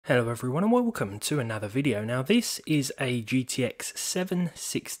Hello everyone and welcome to another video. Now this is a GTX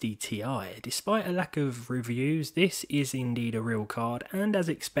 760 Ti. Despite a lack of reviews, this is indeed a real card, and as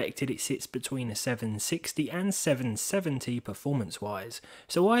expected it sits between a 760 and 770 performance wise.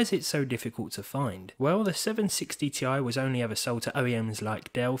 So why is it so difficult to find? Well, the 760 Ti was only ever sold to OEMs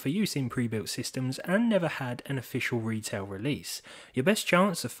like Dell for use in pre-built systems and never had an official retail release. Your best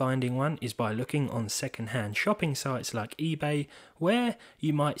chance of finding one is by looking on second-hand shopping sites like eBay, where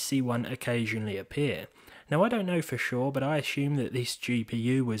you might see one occasionally appear. Now I don't know for sure, but I assume that this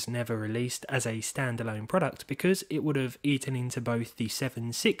GPU was never released as a standalone product because it would have eaten into both the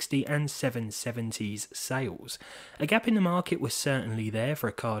 760 and 770's sales. A gap in the market was certainly there for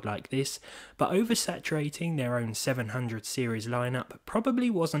a card like this, but oversaturating their own 700 series lineup probably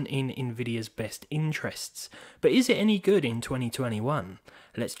wasn't in Nvidia's best interests. But is it any good in 2021?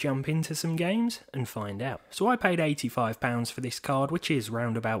 Let's jump into some games and find out. So I paid £85 for this card, which is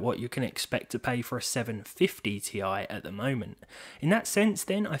round about what you can expect to pay for a 750 Ti at the moment. In that sense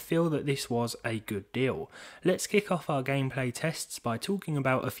then, I feel that this was a good deal. Let's kick off our gameplay tests by talking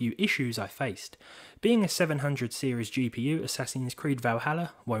about a few issues I faced. Being a 700 series GPU, Assassin's Creed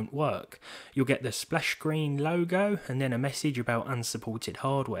Valhalla won't work. You'll get the splash screen logo and then a message about unsupported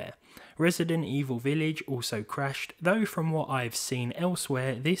hardware. Resident Evil Village also crashed, though from what I've seen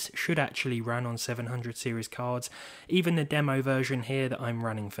elsewhere, this should actually run on 700 series cards, even the demo version here that I'm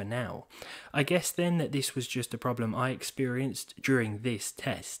running for now. I guess then that this was just a problem I experienced during this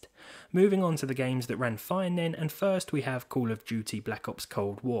test. Moving on to the games that ran fine then, and first we have Call of Duty Black Ops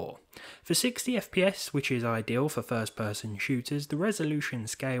Cold War. For 60 FPS, which is ideal for first person shooters, the resolution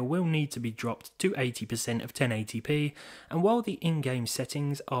scale will need to be dropped to 80% of 1080p, and while the in-game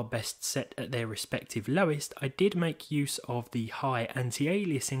settings are best set at their respective lowest, I did make use of the high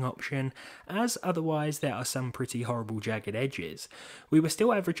anti-aliasing option, as otherwise there are some pretty horrible jagged edges. We were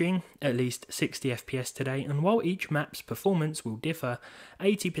still averaging at least 60 FPS today, and while each map's performance will differ,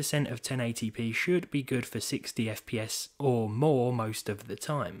 80% of 1080p should be good for 60 FPS or more most of the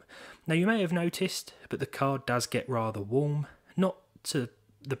time. Now you may have noticed, but the card does get rather warm, not to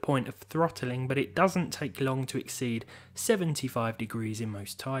the point of throttling, but it doesn't take long to exceed 75 degrees in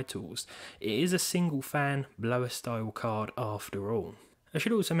most titles. It is a single fan blower style card after all. I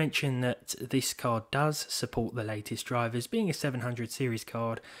should also mention that this card does support the latest drivers. Being a 700 series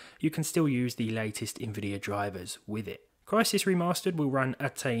card, you can still use the latest Nvidia drivers with it. Crysis Remastered will run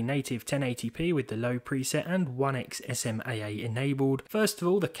at a native 1080p with the low preset and 1x SMAA enabled. First of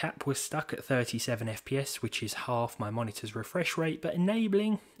all, the cap was stuck at 37 FPS, which is half my monitor's refresh rate, but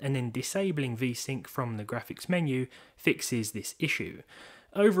enabling and then disabling VSync from the graphics menu fixes this issue.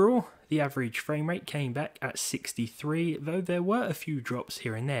 Overall, the average frame rate came back at 63, though there were a few drops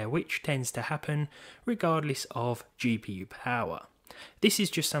here and there, which tends to happen regardless of GPU power. This is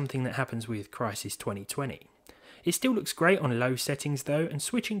just something that happens with Crysis 2020. It still looks great on low settings though, and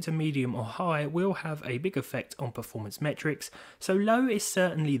switching to medium or high will have a big effect on performance metrics, so low is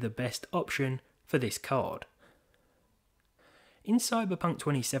certainly the best option for this card. In Cyberpunk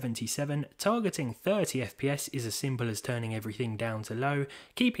 2077, targeting 30 FPS is as simple as turning everything down to low,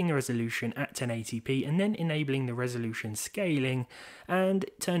 keeping the resolution at 1080p and then enabling the resolution scaling and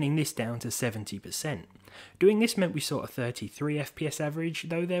turning this down to 70%. Doing this meant we saw a 33 FPS average,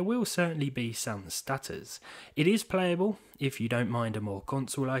 though there will certainly be some stutters. It is playable if you don't mind a more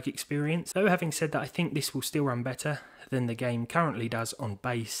console-like experience, though having said that I think this will still run better than the game currently does on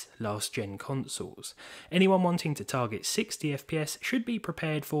base last-gen consoles. Anyone wanting to target 60 FPS should be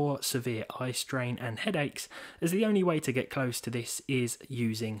prepared for severe eye strain and headaches, as the only way to get close to this is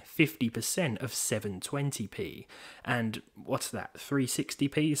using 50% of 720p, and what's that,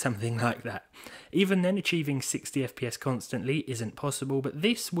 360p, something like that. Even then, achieving 60 FPS constantly isn't possible, but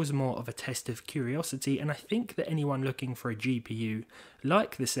this was more of a test of curiosity, and I think that anyone looking for a GPU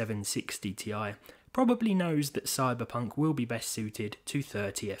like the 760 Ti probably knows that Cyberpunk will be best suited to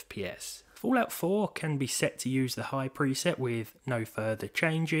 30 FPS. Fallout 4 can be set to use the high preset with no further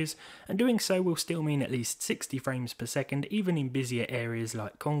changes, and doing so will still mean at least 60 frames per second even in busier areas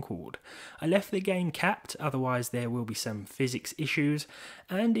like Concord. I left the game capped, otherwise there will be some physics issues,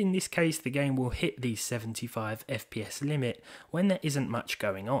 and in this case the game will hit the 75 FPS limit when there isn't much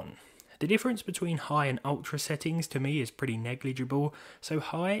going on. The difference between high and ultra settings to me is pretty negligible, so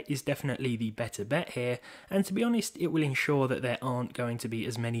high is definitely the better bet here, and to be honest it will ensure that there aren't going to be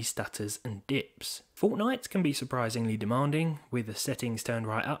as many stutters and dips. Fortnite can be surprisingly demanding, with the settings turned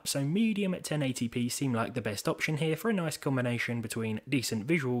right up, so medium at 1080p seem like the best option here for a nice combination between decent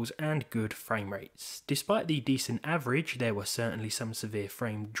visuals and good frame rates. Despite the decent average, there were certainly some severe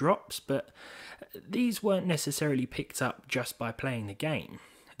frame drops, but these weren't necessarily picked up just by playing the game.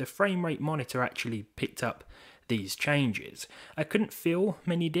 the frame rate monitor actually picked up these changes. I couldn't feel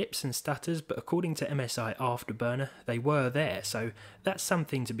many dips and stutters, but according to MSI Afterburner, they were there, so that's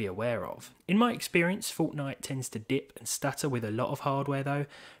something to be aware of. In my experience, Fortnite tends to dip and stutter with a lot of hardware though,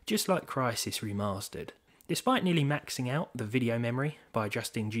 just like Crysis Remastered. Despite nearly maxing out the video memory by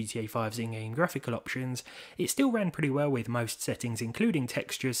adjusting GTA 5's in-game graphical options, it still ran pretty well with most settings including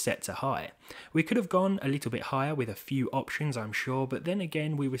textures set to high. We could have gone a little bit higher with a few options I'm sure, but then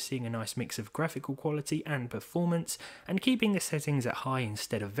again we were seeing a nice mix of graphical quality and performance, and keeping the settings at high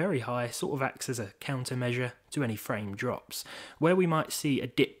instead of very high sort of acts as a countermeasure to any frame drops. Where we might see a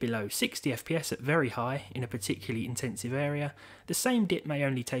dip below 60 FPS at very high in a particularly intensive area, the same dip may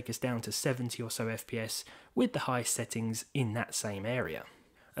only take us down to 70 or so FPS with the high settings in that same area.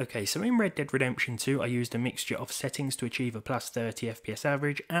 Okay, so in Red Dead Redemption 2 I used a mixture of settings to achieve a plus 30 FPS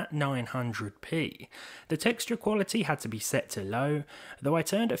average at 900p. The texture quality had to be set to low, though I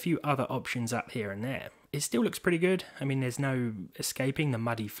turned a few other options up here and there. It still looks pretty good. I mean, there's no escaping the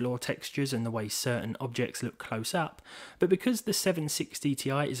muddy floor textures and the way certain objects look close up, but because the 760 Ti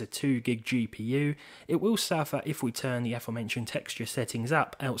is a 2GB GPU, it will suffer if we turn the aforementioned texture settings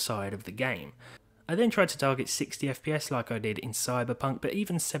up outside of the game. I then tried to target 60 FPS like I did in Cyberpunk, but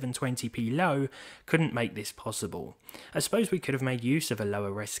even 720p low couldn't make this possible. I suppose we could have made use of a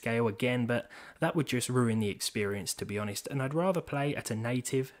lower res scale again, but that would just ruin the experience to be honest, and I'd rather play at a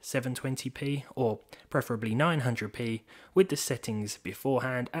native 720p or preferably 900p with the settings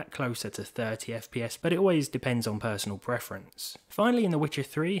beforehand at closer to 30 FPS, but it always depends on personal preference. Finally, in The Witcher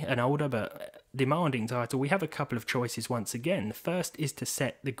 3, an older but demanding title, we have a couple of choices once again. The first is to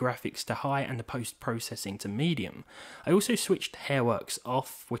set the graphics to high and the post-processing to medium. I also switched Hairworks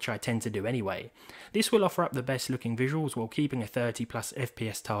off, which I tend to do anyway. This will offer up the best looking visuals while keeping a 30 plus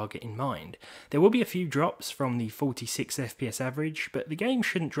FPS target in mind. There will be a few drops from the 46 FPS average, but the game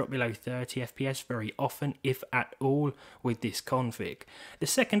shouldn't drop below 30 FPS very often, if at all, with this config. The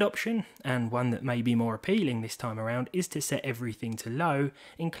second option, and one that may be more appealing this time around, is to set everything to low,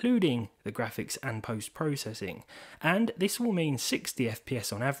 including the graphics and post-processing, and this will mean 60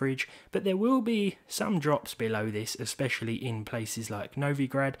 FPS on average, but there will be some drops below this, especially in places like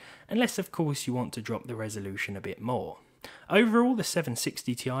Novigrad, unless of course you want to drop the resolution a bit more. Overall, the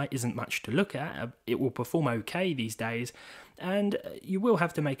 760 Ti isn't much to look at. It will perform okay these days, and you will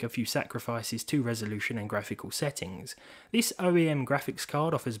have to make a few sacrifices to resolution and graphical settings. This OEM graphics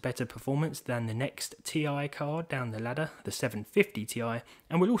card offers better performance than the next Ti card down the ladder, the 750 Ti,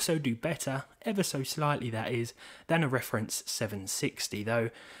 and will also do better, ever so slightly that is, than a reference 760, though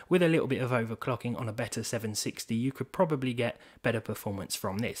with a little bit of overclocking on a better 760 you could probably get better performance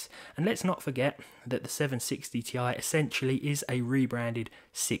from this. And let's not forget that the 760 Ti essentially is a rebranded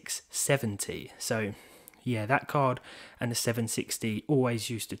 670, so yeah, that card and the 760 always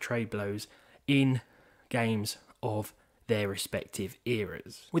used to trade blows in games of their respective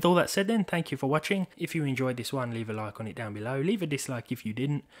eras. With all that said then, thank you for watching. If you enjoyed this one, leave a like on it down below. Leave a dislike if you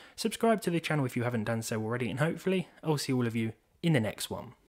didn't. Subscribe to the channel if you haven't done so already, and hopefully I'll see all of you in the next one.